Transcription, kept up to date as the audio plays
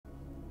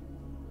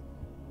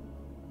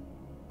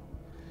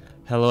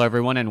Hello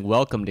everyone and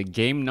welcome to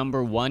game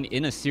number 1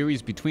 in a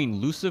series between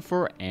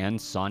Lucifer and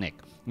Sonik.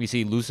 We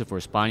see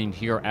Lucifer spawning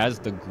here as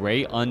the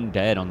gray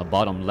undead on the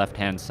bottom left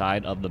hand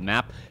side of the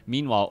map.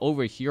 Meanwhile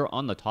over here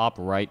on the top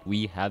right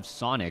we have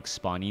Sonik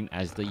spawning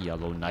as the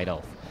yellow night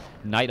elf.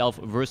 Night elf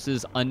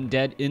versus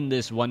undead in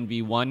this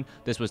 1v1.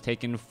 This was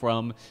taken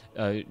from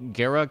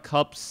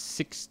Gcup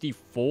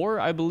 64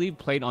 I believe,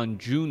 played on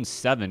June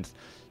 7th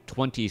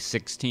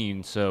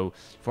 2016. So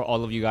for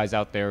all of you guys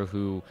out there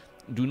who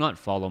do not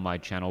follow my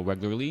channel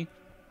regularly,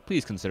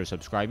 please consider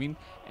subscribing.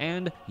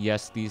 And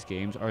yes, these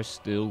games are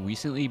still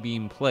recently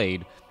being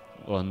played,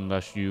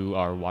 unless you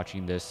are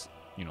watching this,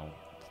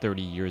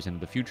 30 years into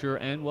the future,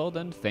 and well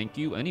then, thank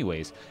you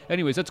anyways.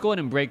 Let's go ahead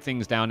and break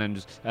things down,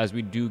 and as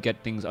we do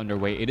get things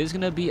underway, it is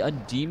going to be a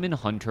Demon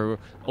Hunter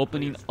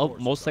opening up,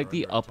 most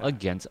likely up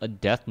against a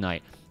Death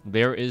Knight.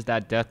 There is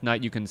that Death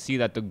Knight. You can see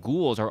that the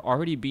ghouls are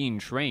already being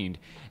trained,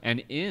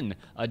 and in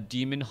a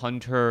Demon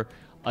Hunter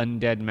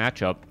undead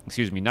matchup,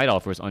 Night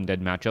Elf versus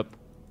undead matchup,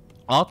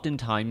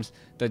 oftentimes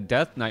the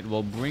Death Knight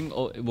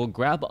will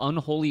grab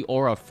Unholy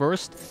Aura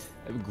first,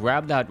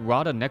 grab that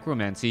Rod of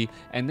Necromancy,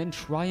 and then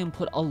try and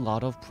put a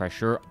lot of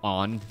pressure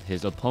on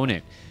his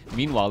opponent.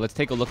 Meanwhile, let's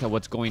take a look at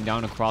what's going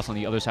down across on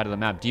the other side of the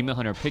map. Demon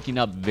Hunter picking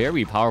up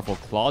very powerful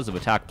Claws of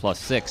Attack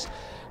 +6.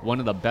 One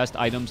of the best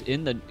items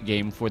in the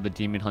game for the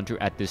Demon Hunter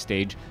at this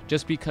stage,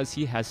 just because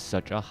he has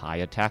such a high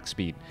attack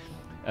speed.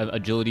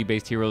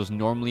 Agility-based heroes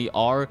normally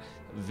are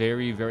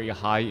very, very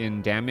high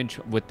in damage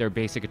with their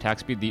basic attack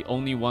speed. The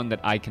only one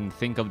that I can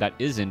think of that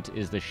isn't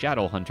is the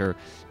Shadow Hunter,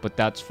 but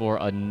that's for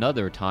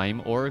another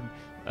time, or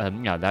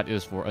that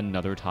is for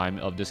another time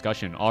of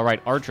discussion. All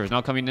right, archers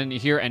now coming in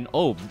here, and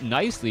oh,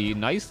 nicely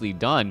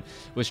done.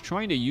 Was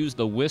trying to use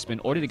the Wisp in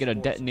order to get a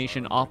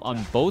detonation off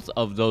on both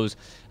of those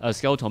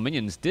skeletal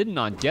minions. Did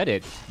not get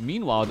it.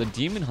 Meanwhile, the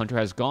Demon Hunter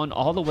has gone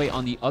all the way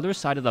on the other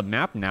side of the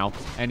map now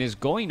and is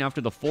going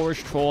after the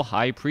Forest Troll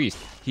High Priest.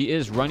 He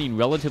is running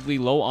relatively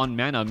low on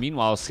mana.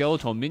 Meanwhile,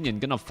 skeletal minion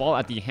gonna fall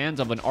at the hands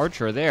of an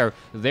archer there.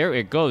 There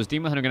it goes.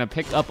 Demon Hunter gonna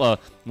pick up a,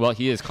 well,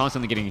 he is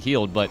constantly getting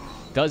healed, but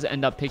does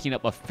end up picking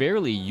up a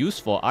fairly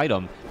useful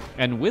item,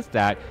 and with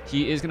that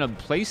he is going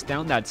to place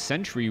down that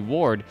sentry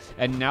ward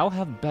and now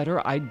have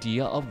better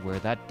idea of where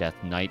that Death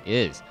Knight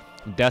is.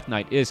 Death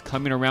Knight is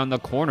coming around the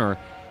corner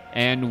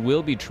and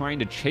will be trying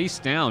to chase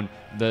down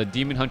the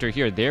Demon Hunter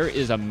here. There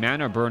is a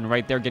mana burn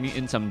right there, getting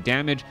in some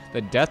damage.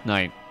 The Death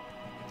Knight,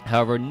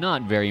 however,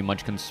 not very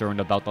much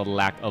concerned about the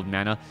lack of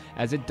mana,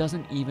 as it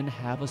doesn't even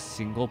have a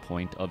single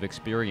point of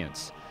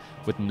experience.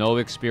 With no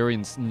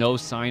experience, no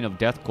sign of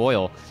Death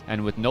Coil,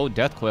 and with no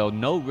Death Coil,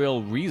 no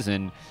real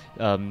reason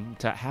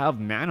to have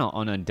mana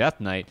on a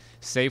Death Knight,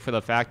 save for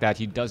the fact that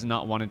he does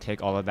not want to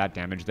take all of that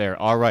damage there.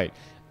 Alright,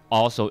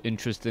 also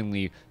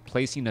interestingly,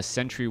 placing a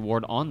sentry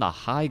ward on the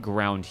high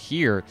ground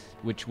here,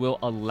 which will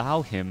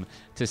allow him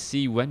to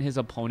see when his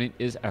opponent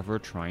is ever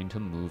trying to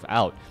move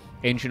out.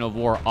 Ancient of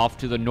War off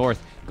to the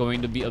north,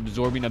 going to be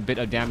absorbing a bit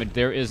of damage.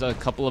 There is a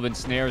couple of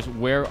ensnares.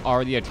 Where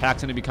are the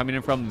attacks going to be coming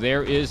in from?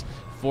 There is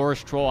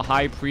Forest Troll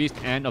High Priest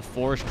and a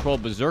Forest Troll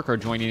Berserker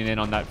joining in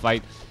on that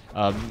fight.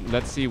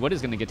 Let's see what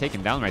is going to get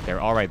taken down right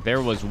there. Alright,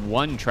 there was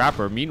one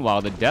Trapper.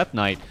 Meanwhile, the Death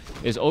Knight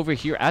is over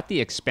here at the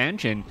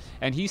expansion,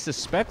 and he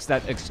suspects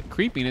that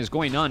creeping is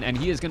going on, and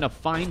he is going to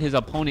find his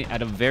opponent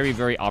at a very,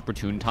 very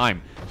opportune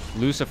time.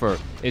 Lucifer,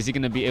 is he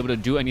going to be able to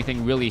do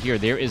anything really here?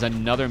 There is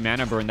another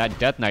mana burn. That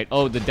Death Knight,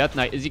 oh, the Death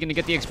Knight, is he going to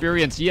get the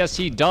experience? Yes,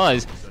 he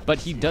does, but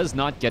he does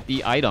not get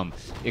the item.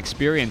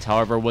 Experience,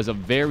 however, was a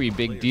very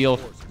big deal.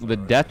 The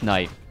Death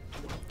Knight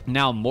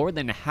now more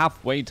than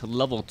halfway to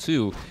level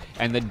 2,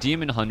 and the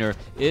Demon Hunter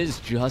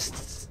is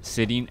just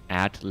sitting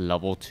at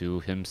level 2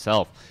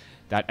 himself.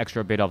 That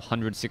extra bit of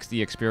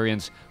 160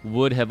 experience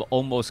would have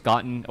almost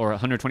gotten, or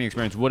 120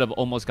 experience would have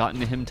almost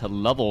gotten him to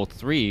level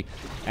 3,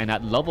 and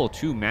at level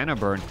 2 mana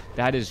burn,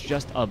 that is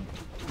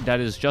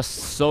just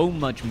so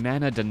much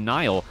mana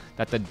denial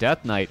that the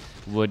Death Knight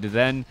would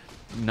then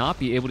not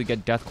be able to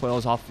get Death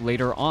Coils off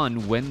later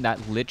on when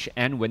that Lich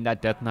and when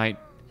that Death Knight,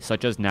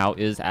 such as now,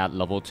 is at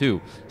level 2.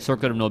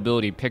 Circuit of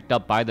Nobility picked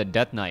up by the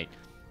Death Knight,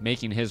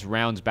 making his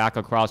rounds back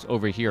across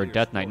over here.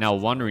 Death Knight now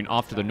wandering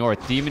off to the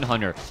north. Demon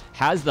Hunter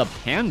has the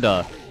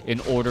Panda in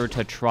order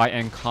to try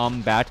and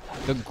combat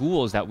the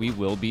ghouls that we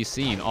will be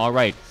seeing.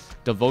 Alright,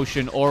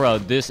 Devotion Aura.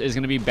 This is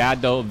going to be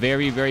bad though.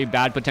 Very, very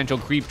bad potential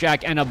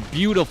Creepjack, and a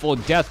beautiful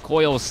Death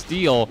Coil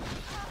steal,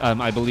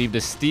 I believe,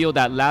 to steal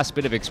that last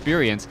bit of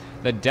experience.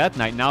 The Death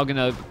Knight now going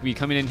to be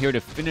coming in here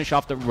to finish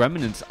off the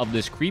remnants of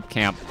this creep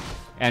camp.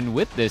 And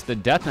with this, the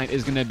Death Knight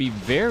is going to be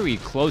very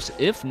close,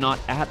 if not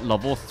at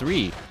level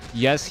 3.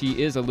 Yes,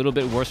 he is a little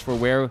bit worse for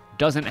wear,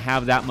 doesn't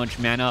have that much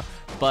mana,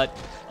 but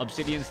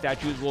Obsidian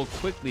statues will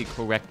quickly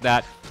correct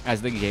that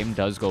as the game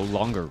does go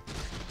longer.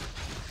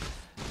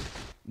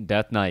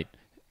 Death Knight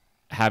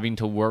having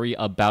to worry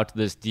about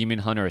this Demon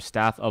Hunter,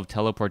 Staff of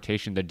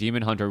Teleportation. The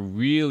Demon Hunter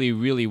really,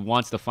 really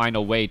wants to find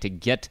a way to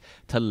get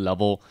to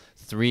level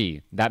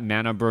 3. That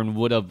mana burn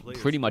would have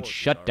pretty much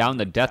shut down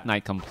the Death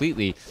Knight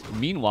completely.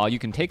 Meanwhile, you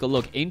can take a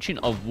look. Ancient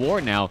of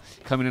War now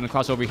coming in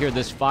across over here.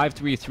 This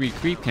 5/3/3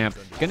 creep camp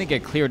gonna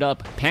get cleared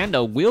up.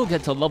 Panda will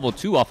get to level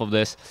 2 off of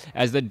this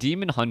as the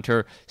Demon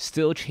Hunter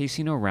still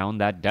chasing around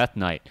that Death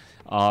Knight.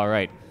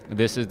 Alright,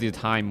 this is the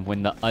time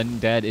when the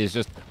undead is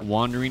just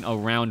wandering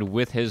around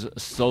with his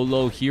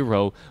solo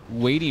hero,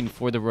 waiting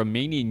for the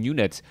remaining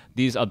units,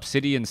 these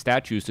obsidian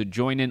statues, to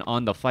join in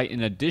on the fight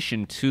in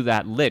addition to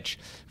that Lich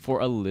for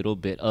a little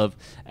bit of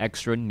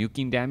extra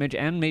nuking damage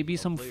and maybe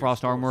some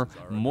frost armor.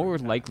 More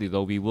likely,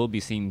 though, we will be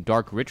seeing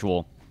Dark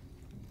Ritual,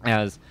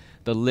 as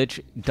the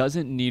Lich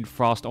doesn't need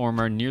frost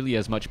armor nearly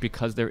as much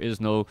because there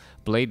is no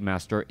Blade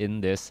Master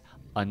in this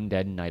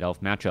Undead Night Elf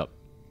matchup.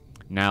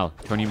 Now,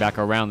 turning back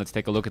around, let's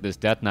take a look at this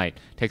Death Knight.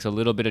 Takes a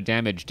little bit of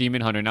damage.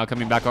 Demon Hunter now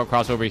coming back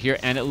across over here,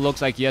 and it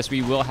looks like, yes,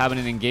 we will have an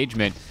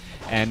engagement.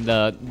 And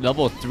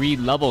level 3,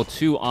 level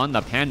 2 on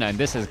the Panda, and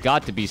this has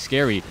got to be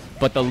scary.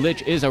 But the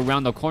Lich is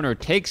around the corner,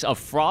 takes a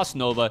Frost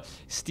Nova,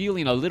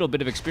 stealing a little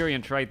bit of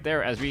experience right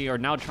there as we are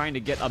now trying to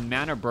get a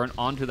mana burn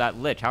onto that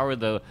Lich. However,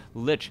 the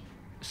Lich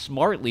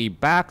smartly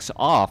backs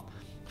off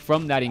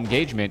from that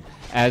engagement,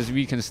 as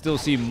we can still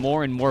see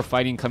more and more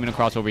fighting coming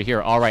across over here.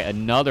 All right,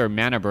 another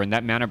mana burn.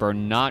 That mana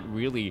burn not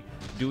really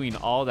doing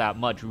all that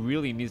much.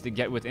 Really needs to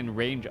get within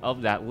range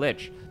of that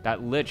Lich.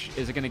 That Lich,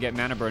 is it going to get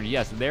mana burn?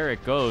 Yes, there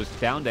it goes,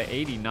 down to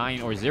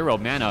 89 or 0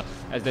 mana,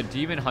 as the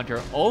Demon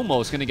Hunter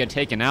almost going to get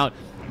taken out.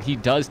 He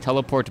does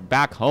teleport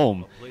back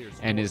home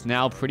and is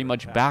now pretty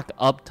much back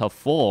up to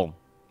full,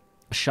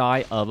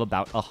 shy of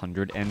about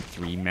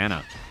 103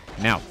 mana.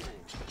 Now,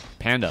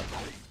 Panda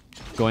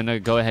going to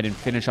go ahead and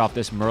finish off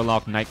this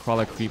Murloc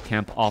Nightcrawler creep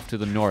camp off to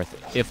the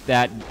north. If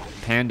that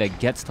Panda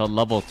gets to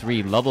level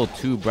 3, level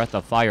 2 Breath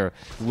of Fire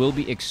will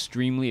be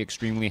extremely,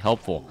 extremely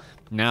helpful.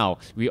 Now,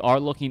 we are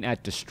looking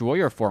at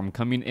Destroyer form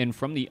coming in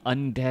from the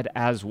Undead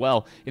as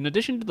well, in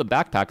addition to the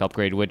backpack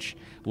upgrade, which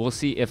we'll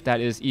see if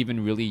that is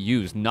even really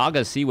used.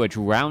 Naga Sea Witch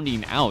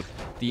rounding out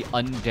the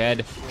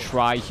Undead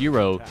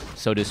tri-hero,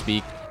 so to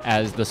speak,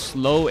 as the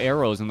slow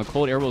arrows and the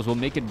cold arrows will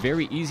make it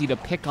very easy to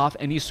pick off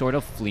any sort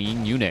of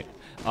fleeing unit.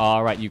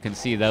 All right, you can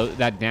see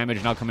that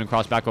damage now coming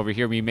across back over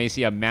here. We may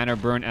see a mana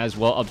burn as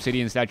well.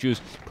 Obsidian statues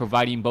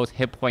providing both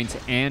hit points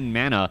and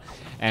mana.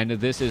 And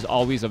this is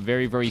always a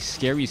very, very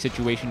scary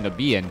situation to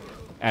be in,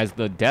 as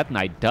the Death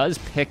Knight does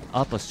pick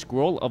up a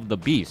Scroll of the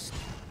Beast.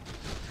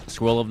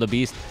 Scroll of the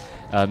Beast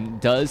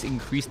does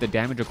increase the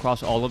damage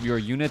across all of your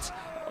units.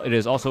 It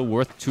is also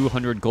worth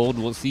 200 gold.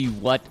 We'll see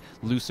what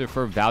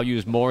Lucifer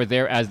values more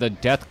there, as the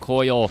Death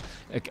Coil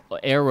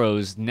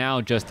arrows now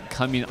just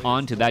coming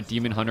onto that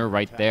Demon Hunter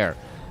right there.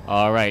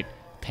 All right,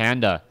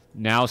 Panda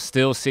now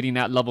still sitting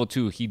at level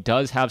 2. He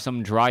does have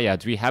some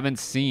Dryads. We haven't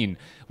seen...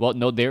 Well,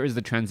 no, there is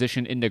the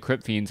transition into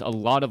Crypt Fiends. A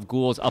lot of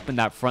ghouls up in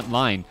that front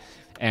line.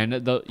 And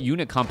the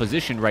unit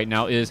composition right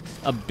now is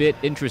a bit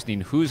interesting.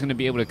 Who's going to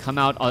be able to come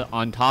out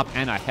on top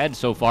and ahead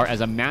so far,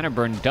 as a mana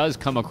burn does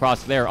come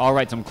across there. All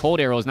right, some cold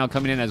arrows now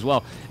coming in as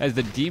well, as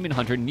the Demon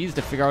Hunter needs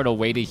to figure out a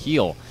way to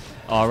heal.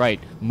 All right,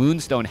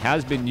 Moonstone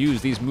has been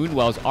used. These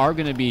Moonwells are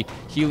going to be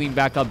healing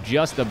back up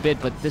just a bit,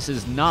 but this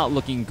is not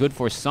looking good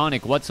for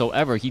Sonik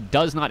whatsoever. He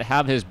does not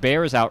have his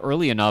bears out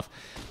early enough.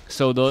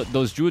 So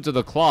those Druids of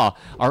the Claw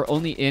are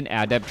only in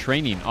adept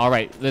training. All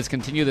right, let's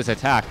continue this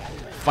attack.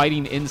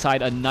 Fighting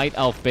inside a Night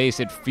Elf base,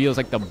 it feels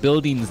like the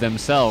buildings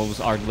themselves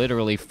are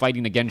literally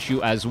fighting against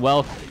you, as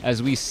well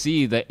as we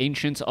see the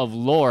Ancients of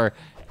Lore,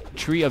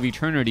 Tree of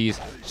Eternities,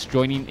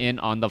 joining in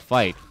on the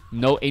fight.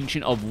 No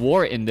Ancient of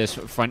War in this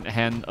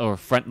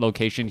front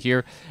location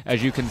here.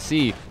 As you can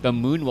see, the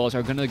Moonwells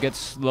are going to get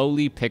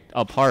slowly picked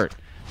apart.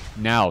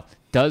 Now,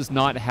 does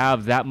not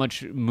have that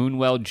much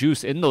Moonwell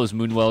juice in those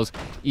Moonwells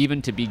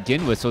even to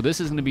begin with, so this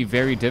is going to be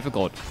very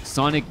difficult.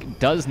 Sonik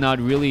does not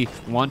really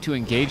want to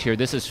engage here.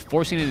 This is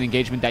forcing an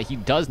engagement that he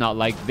does not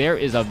like. There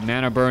is a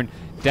mana burn.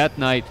 Death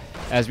Knight,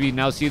 as we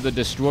now see the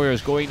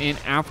Destroyers going in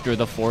after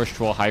the Forest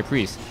Troll High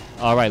Priest.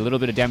 All right, a little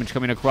bit of damage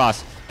coming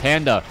across.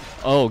 Panda,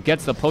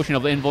 gets the Potion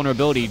of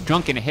Invulnerability.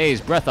 Drunken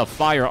Haze, Breath of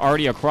Fire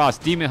already across.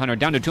 Demon Hunter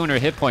down to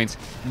 200 hit points.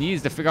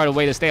 Needs to figure out a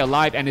way to stay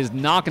alive and is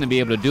not going to be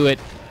able to do it.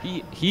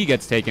 He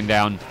gets taken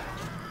down.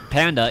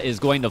 Panda is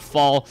going to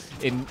fall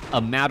in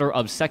a matter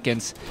of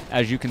seconds,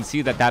 as you can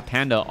see that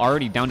Panda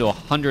already down to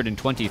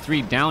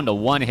 123, down to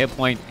 1 hit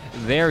point.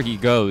 There he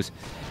goes.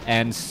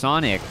 And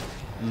Sonik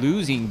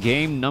losing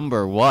game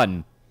number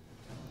 1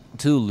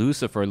 to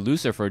Lucifer.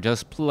 Lucifer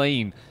just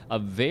playing a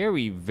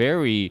very,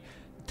 very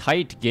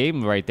tight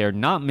game right there,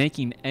 not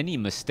making any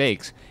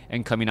mistakes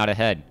and coming out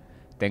ahead.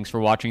 Thanks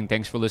for watching.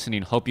 Thanks for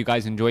listening. Hope you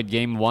guys enjoyed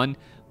game 1.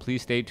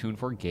 Please stay tuned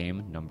for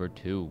game number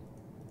 2.